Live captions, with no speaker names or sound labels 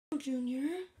Junior.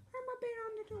 I'm a bit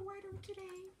under the weather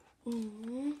today.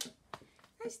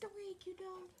 I still hate you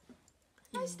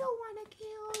though. I still want to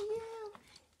kill you.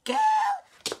 Kill!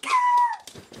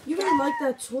 You really like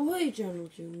that toy, General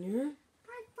Junior.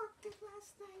 I fucked it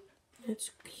last night.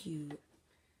 That's cute.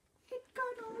 It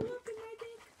got all up in my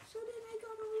dick, so then I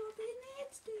got all up in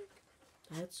its dick.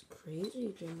 That's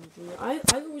crazy, General Junior. I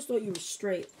always thought you were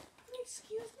straight.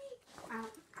 Excuse me? I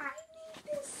need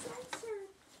this censored.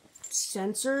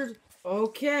 Censored?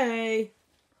 Okay.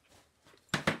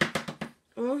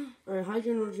 Alright, hi,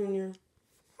 General Junior.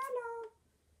 Hello.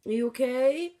 Are you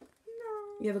okay?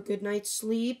 No. You have a good night's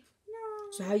sleep?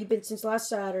 No. So how you been since last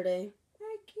Saturday?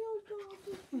 I killed all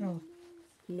the humans.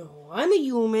 No, I'm a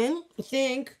human, I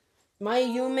think. Am I a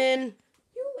human?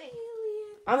 You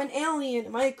alien. I'm an alien.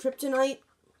 Am I a kryptonite?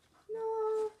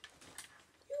 No.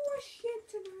 You are shit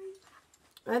tonight.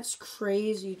 That's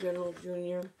crazy, General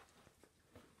Junior.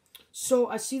 So,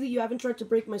 I see that you haven't tried to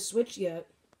break my switch yet.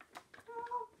 No,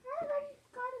 I already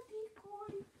got a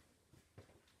decoy.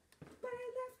 But I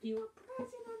left you a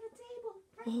present on the table.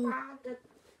 I found it.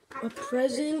 A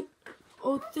present?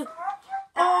 Oh,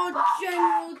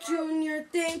 General Junior,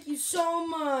 thank you so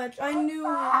much. I knew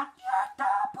it. Your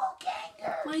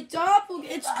doppelganger. My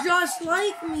doppelganger, it's just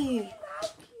like me. Like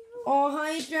you. Oh,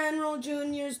 hi, General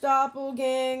Junior's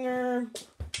doppelganger.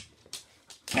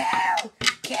 Kill.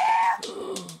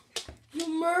 You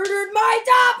murdered my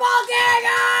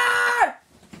doppelganger!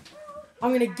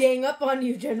 I'm gonna gang up on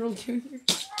you, General Junior.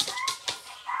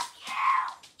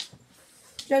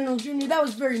 General Junior, that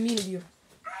was very mean of you.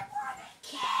 I want to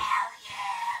kill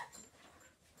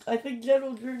you. I think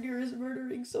General Junior is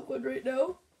murdering someone right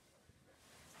now.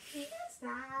 He is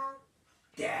now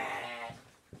dead.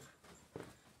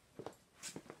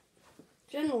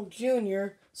 General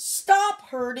Junior, stop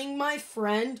hurting my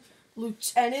friend,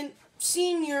 Lieutenant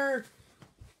Senior.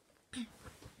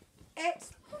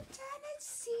 It's Lieutenant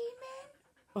Seaman.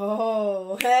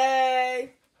 Oh,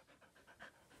 hey.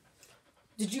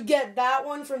 Did you get that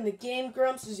one from the Game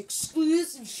Grumps'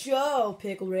 exclusive show,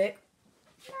 Pickle Rick?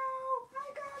 No,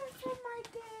 I got it from my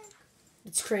dick.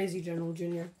 It's crazy, General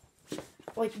Junior.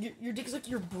 Like, your dick's like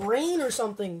your brain or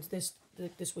something this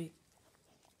week.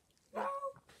 No.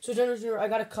 So, General Junior, I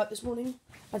got a cut this morning.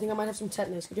 I think I might have some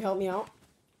tetanus. Could you help me out?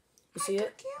 You see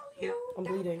it? Kill you. I'm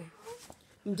bleeding.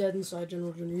 I'm dead inside,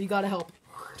 General Junior. You gotta help.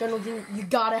 General Junior, you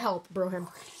gotta help, Broham.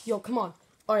 Yo, come on.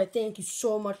 Alright, thank you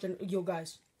so much, yo,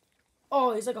 guys.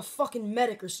 Oh, he's like a fucking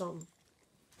medic or something.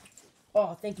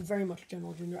 Oh, thank you very much,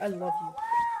 General Junior. I love you.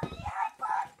 I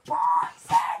put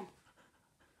poison.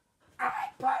 I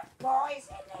put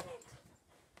poison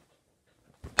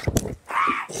in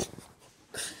it.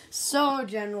 So,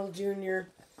 General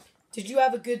Junior, did you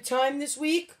have a good time this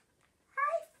week?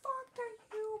 I fucked a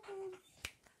human.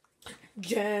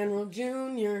 General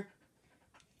Junior.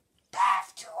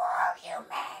 Death to all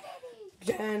humanity.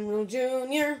 General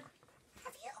Junior.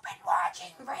 Have you been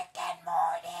watching Rick and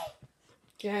Morty?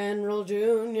 General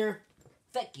Junior.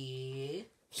 Fuck you.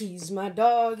 He's my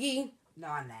doggy. No,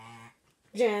 I'm not.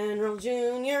 General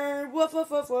Junior. Woof, woof,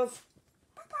 woof, woof.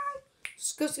 Bye-bye.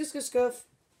 Scuff, scuff, scuff, scuff.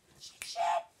 Shit.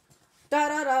 Da,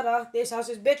 da, da, da. This house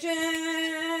is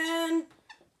bitchin'.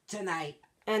 Tonight,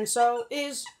 And so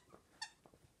is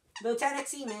Lieutenant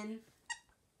Seaman.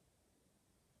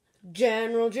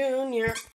 General Junior.